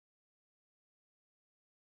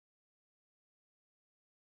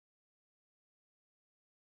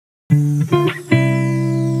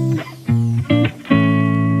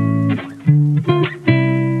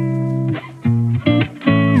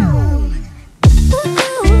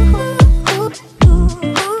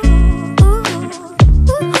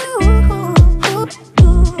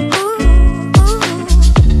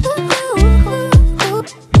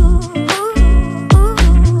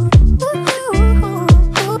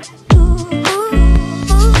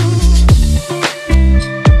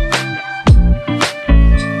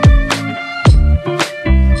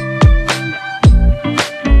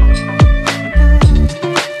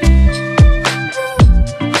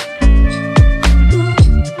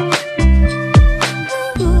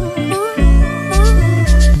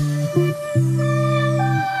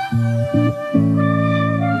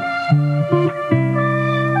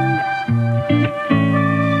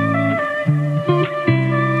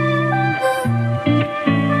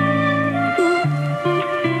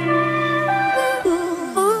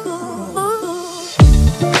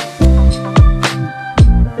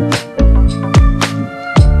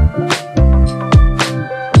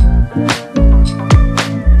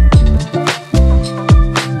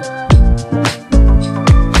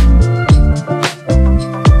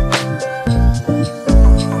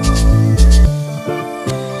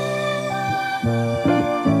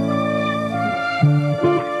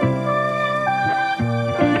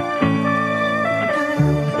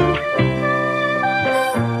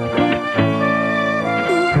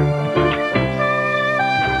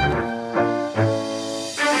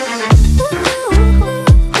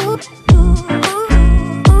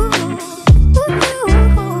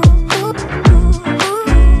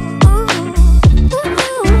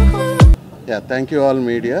Thank you all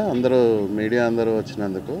media అందరూ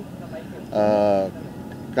వచ్చినందుకు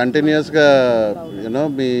కంటిన్యూస్గా యూనో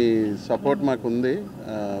మీ సపోర్ట్ మాకు ఉంది.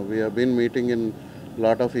 We have been meeting in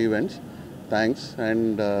lot of events. Thanks.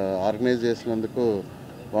 And organise చేసినందుకు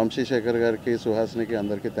వంశీశేఖర్ గారికి, సుహాస్నికి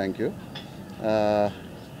అందరికీ thank you.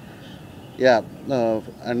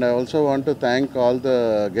 And I also want to thank all the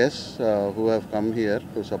guests who have come here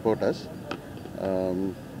to support us.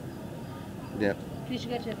 Krish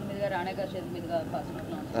garu chetu meeduga Rana garu chetu meeduga first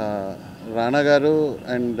launch. Rana garu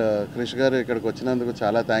and Krish garu ikkadiki vachinanduku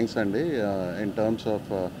chaala thanks andi in terms of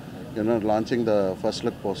launching the first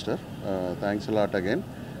look poster. Thanks a lot again.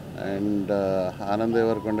 And Anand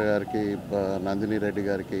Devarkonda gariki, Nandini Reddy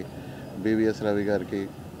gariki, BVS Ravi gariki,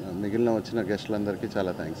 migilina vachina guestlandariki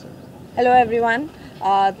chaala thanks. Hello everyone,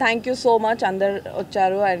 thank you so much Andar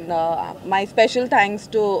Ocharu, and my special thanks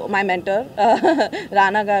to my mentor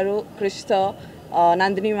Rana garu, Krish sir,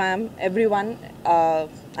 Nandini ma'am, everyone.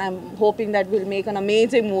 I'm hoping that we'll make an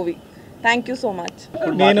amazing movie. Thank you so much.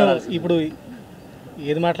 నేను ఇప్పుడు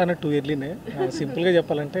ఏది మాట్లాడినా two ఇయర్లీనే సింపుల్గా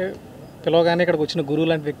చెప్పాలంటే పిలవగానే ఇక్కడికి వచ్చిన గురువు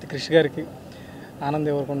లాంటి వ్యక్తి క్రిష్ గారికి, ఆనంద్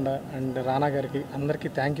దేవరకొండ అండ్ రానా గారికి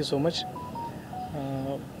అందరికీ thank you so much.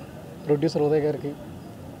 Producer Uday గారికి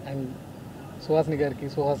అండ్ సుహాస్ని గారికి,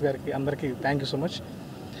 సుహాస్ గారికి అందరికీ థ్యాంక్ యూ సో మచ్.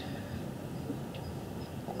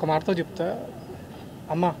 ఒక్క మాటతో చెప్తా,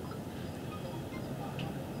 అమ్మ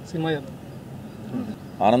సినిమా చేద్దాం.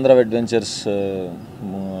 ఆనంద్రావ్ అడ్వెంచర్స్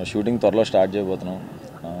షూటింగ్ త్వరలో స్టార్ట్ చేయబోతున్నాం.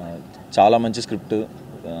 చాలా మంచి స్క్రిప్ట్,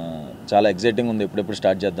 చాలా ఎగ్జైటింగ్ ఉంది ఎప్పుడెప్పుడు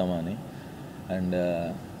స్టార్ట్ చేద్దామా అని. అండ్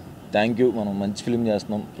థ్యాంక్ యూ, మనం మంచి ఫిలిం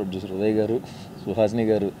చేస్తున్నాం. ప్రొడ్యూసర్ ఉదయ్ గారు, సుహాస్ని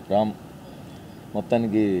గారు, రామ్,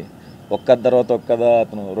 మొత్తానికి ఒక్క తర్వాత ఒక్కదా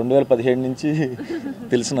అతను 2017 నుంచి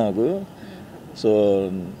తెలుసు నాకు. సో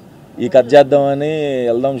ఈ కథ చేద్దామని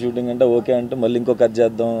వెళ్దాం షూటింగ్ అంటే ఓకే అంటే మళ్ళీ ఇంకో కథ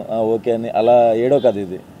చేద్దాం ఓకే అని అలా ఏడో కథ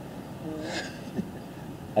ఇది,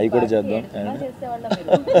 అవి కూడా చేద్దాం.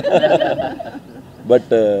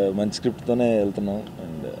 బట్ మంచి స్క్రిప్ట్తోనే వెళ్తున్నాం.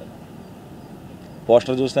 అండ్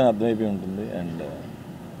పోస్టర్ చూస్తే అర్థమైపోయి ఉంటుంది. అండ్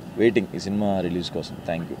వెయిటింగ్ ఈ సినిమా రిలీజ్ కోసం.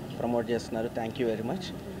 Thank you. ప్రమోట్ చేస్తున్నారు, థ్యాంక్ యూ వెరీ మచ్.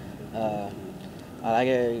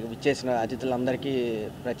 అలాగే విచ్చేసిన అతిథులందరికీ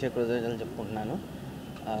ప్రత్యేక కృతజ్ఞతలు చెప్పుకుంటున్నాను.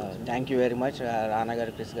 Thank you very much. రానా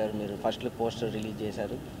గారు, క్రిష్ గారు, మీరు ఫస్ట్ లుక్ పోస్టర్ రిలీజ్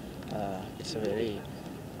చేశారు. ఇట్స్ వెరీ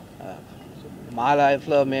మా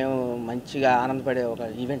లైఫ్లో మేము మంచిగా ఆనందపడే ఒక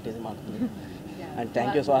ఈవెంట్ ఇది మాకు. అండ్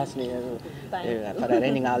థ్యాంక్ యూ సుహాస్ని గారు for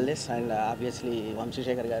arranging all this. And obviously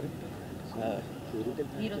Vamsi Sekhar గారు,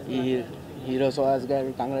 ఈ హీరో సుహాస్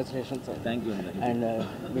గారు, congratulations. Thank you. And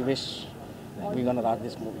we wish we're going to rock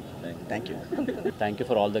this movie. Thank you. Thank you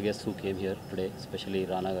for all the guests who came here today, especially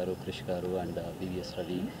Rana garu, Krish garu, and BVS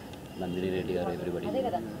Ravi, Nandini Reddy garu, everybody. అదే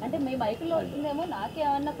కదా, అంటే మీ mic లో వస్తుందేమో నాకే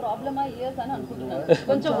ఏమన్నా ప్రాబ్లమా years అని అనుకుంటున్నాను.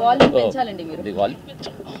 కొంచెం వాల్యూమ్ పెంచాలండి మీరు. The volume.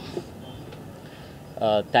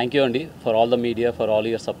 Thank you Andy for all the media, for all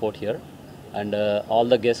your support here, and all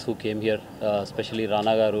the guests who came here, especially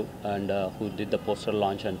Rana garu and who did the poster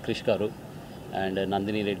launch, and Krish garu. and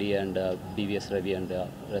Nandini Reddy and BVS Ravi and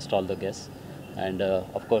rest all the guests. And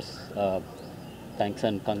of course, thanks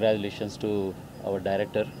and congratulations to our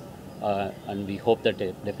director. And we hope that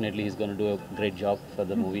definitely he's going to do a great job for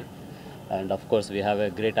the movie. And of course, we have a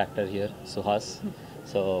great actor here, Suhas.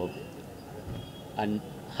 So, and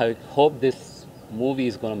I hope this movie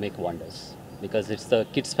is going to make wonders because it's the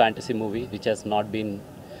kids' fantasy movie, which has not been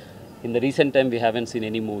in the recent time. We haven't seen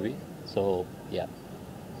any movie. So, yeah,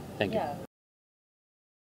 thank you. Yeah.